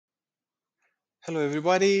Hello,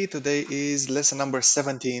 everybody. Today is lesson number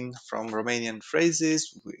 17 from Romanian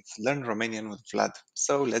phrases with Learn Romanian with Vlad.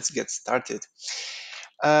 So let's get started.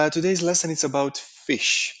 Today's lesson is about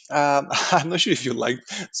fish. I'm not sure if you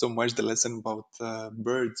liked so much the lesson about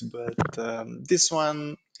birds, but this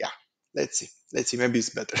one, yeah, let's see. Let's see, maybe it's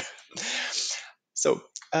better. So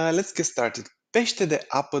let's get started. Pește de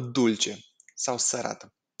apă dulce sau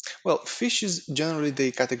sărată. Well, fishes generally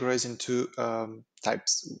they categorize into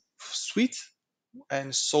types: sweet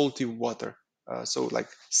and salty water. So like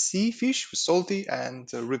sea fish, salty,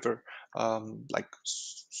 and river,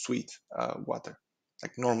 sweet water,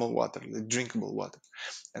 like normal water, like drinkable water.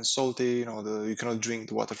 And salty, you cannot drink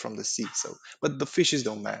the water from the sea. So, but the fishes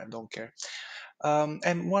don't matter, don't care.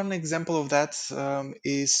 And one example of that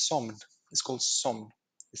is somn. It's called somn.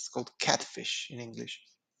 It's called catfish in English.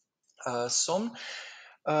 Somn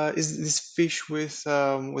is this fish with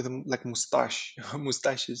like mustache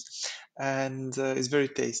mustaches, and it's very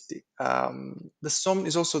tasty. The som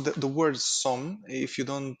is also the word som. If you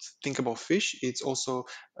don't think about fish, it's also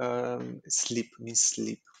sleep, means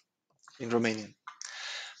sleep in Romanian.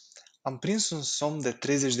 Am prins un som de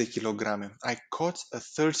 30 de kilograme. I caught a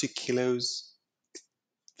 30 kilos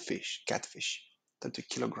fish, catfish. 30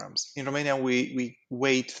 kilograms. In Romania, we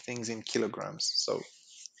weight things in kilograms, so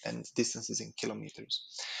and distances in kilometers.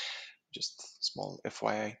 Just small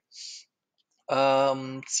FYI.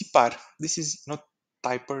 Țipar. This is not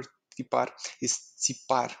typer, tipar, it's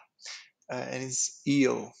țipar, and it's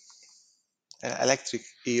eel, electric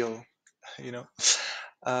eel, you know.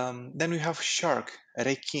 Then we have shark,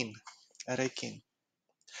 rekin, rekin.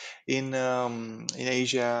 In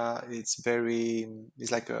Asia, it's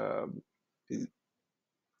like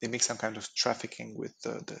they make some kind of trafficking with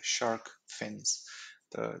the shark fins,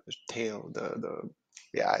 the tail, the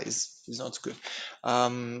yeah, is not good.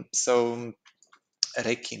 So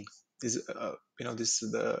rekin is this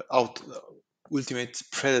the ultimate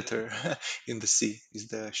predator in the sea is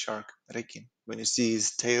the shark rekin. When you see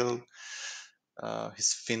his tail,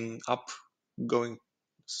 his fin up, going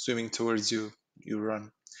swimming towards you, you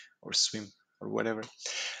run or swim or whatever.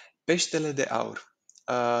 Peștele de aur,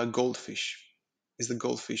 goldfish, is the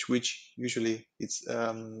goldfish, which usually it's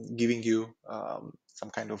giving you some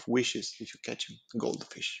kind of wishes if you catch him.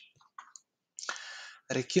 Goldfish.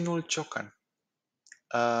 Rechinul ciocan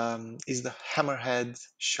is the hammerhead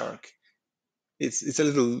shark. It's a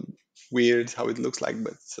little weird how it looks like,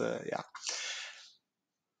 but yeah.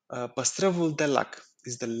 Păstrăvul de lac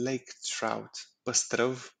is the lake trout.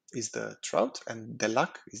 Păstrăv is the trout, and de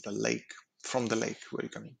lac is the lake, from the lake where you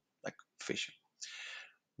can like fish.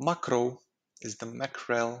 Macro is the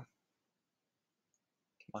mackerel.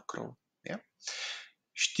 Macro, yeah.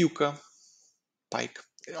 Știucă, pike.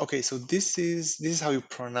 Okay, so this is how you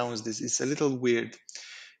pronounce this. It's a little weird.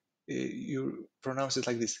 You pronounce it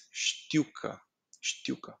like this: știucă,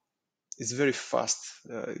 știucă. It's very fast,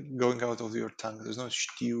 going out of your tongue. There's no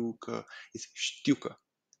știucă, it's știucă,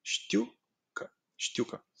 știucă,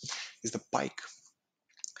 știucă. It's the pike.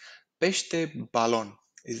 Pește balon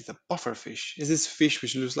is the puffer fish. Is this fish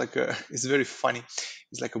which looks like a? It's very funny.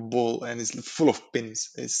 It's like a ball and it's full of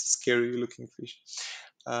pins. It's scary looking fish,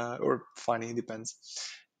 or funny, depends.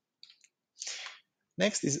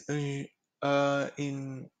 Next is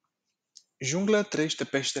in junglă trăiește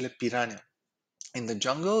peștele piranha. In the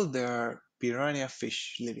jungle, there are piranha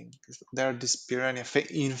fish living. There are these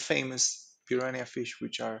infamous piranha fish,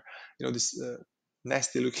 which are, this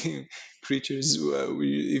nasty-looking creatures.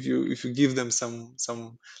 If you give them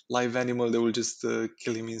some live animal, they will just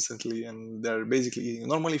kill him instantly. And they're basically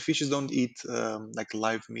normally fishes don't eat like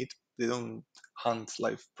live meat. They don't hunt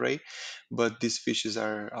live prey, but these fishes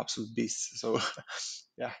are absolute beasts. So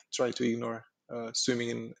yeah, try to ignore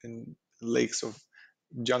swimming in lakes of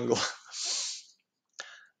jungle.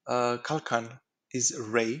 Kalkan is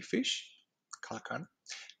ray fish. Kalkan.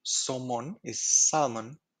 Salmon is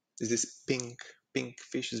salmon. Is this pink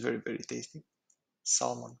fish? Is very very tasty.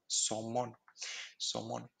 Salmon. Salmon.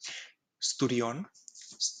 Salmon. Sturion.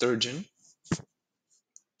 Sturgeon.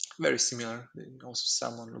 Very similar. Also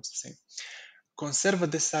salmon looks the same. Conserva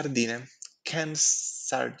de sardine. Canned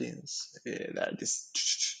sardines.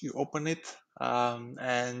 You open it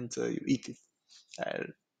and you eat it.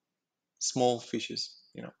 Small fishes,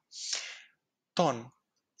 Ton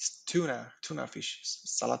is tuna fish,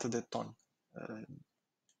 salată de ton,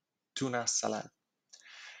 tuna salad.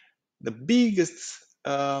 The biggest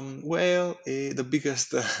whale, the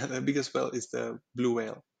biggest whale is the blue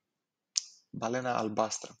whale, balena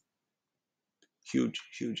albastră.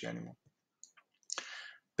 Huge animal.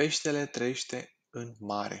 Peștele trăiește în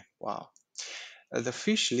mare. Wow. The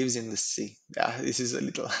fish lives in the sea. Yeah, this is a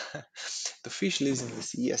little The fish lives in the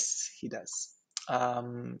sea. Yes, he does.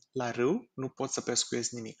 La râu, nu pot să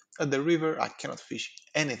pescuiesc nimic. At the river, I cannot fish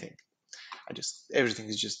anything. Everything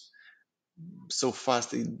is just so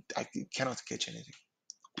fast, I cannot catch anything.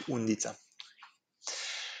 Undița.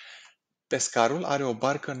 Pescarul are o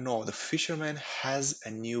barcă nouă. The fisherman has a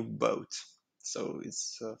new boat. So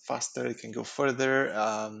it's faster, it can go further.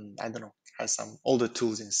 I don't know, has some all the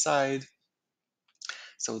tools inside.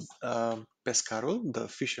 So pescarul, the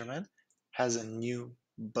fisherman, has a new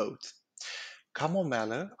boat.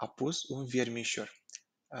 Camomelă a pus un viermișor.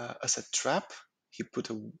 As a trap, he put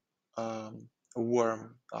a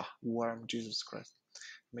worm. Worm, Jesus Christ.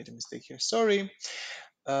 Made a mistake here. Sorry.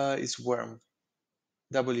 It's worm.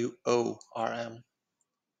 WORM.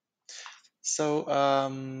 So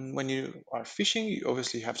when you are fishing, you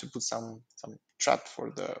obviously have to put some trap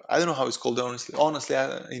for the. I don't know how it's called honestly. Honestly,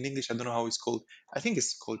 in English, I don't know how it's called. I think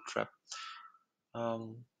it's called trap.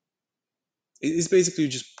 Um, it's basically you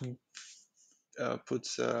just put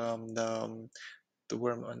the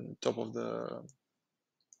worm on top of the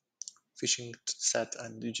fishing set,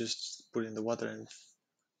 and you just put it in the water and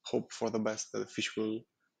hope for the best that the fish will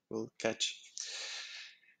catch.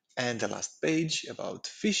 And the last page about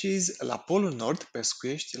fishes. La Polul Nord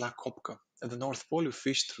pescuiești la copcă. At the North Pole, you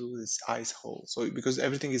fish through this ice hole. So because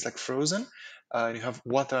everything is like frozen, and you have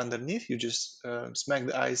water underneath, you just smack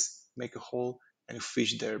the ice, make a hole, and you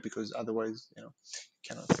fish there because otherwise, you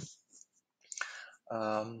cannot.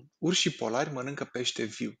 Urșii polari mănâncă pește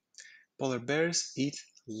viu. Polar bears eat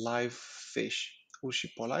live fish. Urșii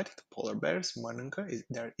polari, the polar bears, mănâncă,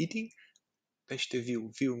 they're eating pește viu.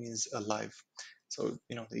 Viu means alive. So,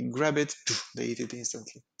 they grab it, they eat it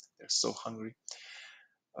instantly. They're so hungry.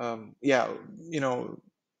 Yeah,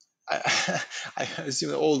 I, I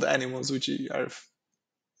assume all the animals which are,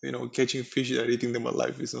 catching fish, they're eating them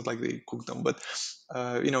alive. It's not like they cook them, but,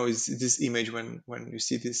 it's this image when you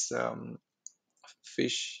see this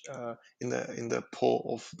fish in the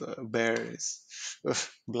paw of the bear is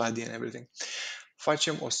bloody and everything.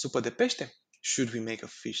 Facem o supă de pește? Should we make a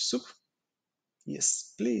fish soup?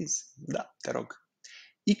 Yes, please. Da, te rog.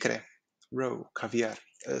 Icre, roe, caviar.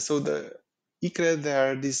 So the icre, they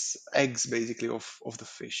are these eggs basically of the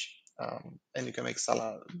fish, and you can make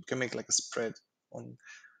salad. You can make like a spread on.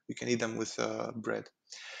 You can eat them with bread.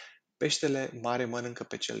 Peștele mare mănâncă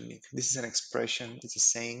pe cel mic. This is an expression. It's a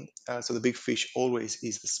saying. So the big fish always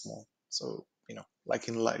eats the small. So like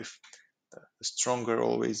in life, the stronger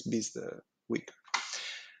always beats the weak.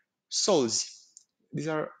 Soles. These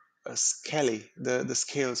are scaly, the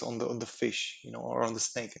scales on the fish, or on the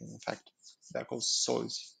snake. In fact, they're called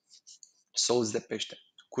soles. Soles de pește.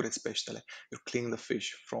 Cureți peștele. You clean the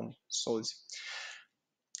fish from soles.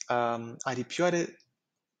 Aripioare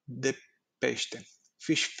de pește.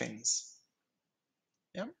 Fish fins.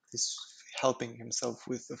 Yeah, he's helping himself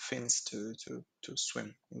with the fins to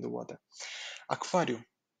swim in the water. Aquarium.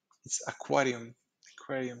 It's aquarium.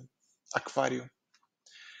 Aquarium.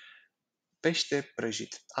 Pește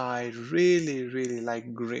prăjit. I really, really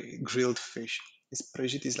like grilled fish. This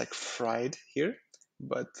prăjit is like fried here,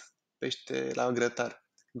 but pește la grătar,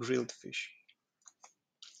 grilled fish.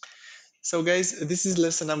 So guys, this is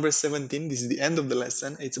lesson number 17. This is the end of the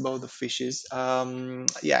lesson. It's about the fishes.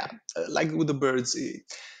 Yeah, like with the birds,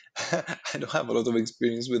 I don't have a lot of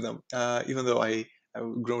experience with them, even though I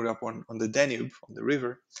grew up on the Danube, on the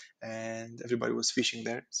river, and everybody was fishing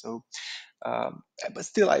there. So, but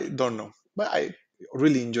still, I don't know. But I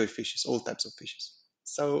really enjoy fishes, all types of fishes.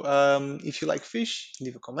 So, if you like fish,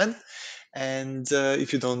 leave a comment, and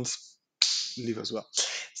if you don't, leave as well.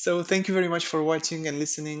 So, thank you very much for watching and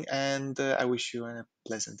listening, and I wish you a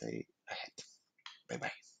pleasant day ahead. Bye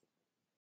bye.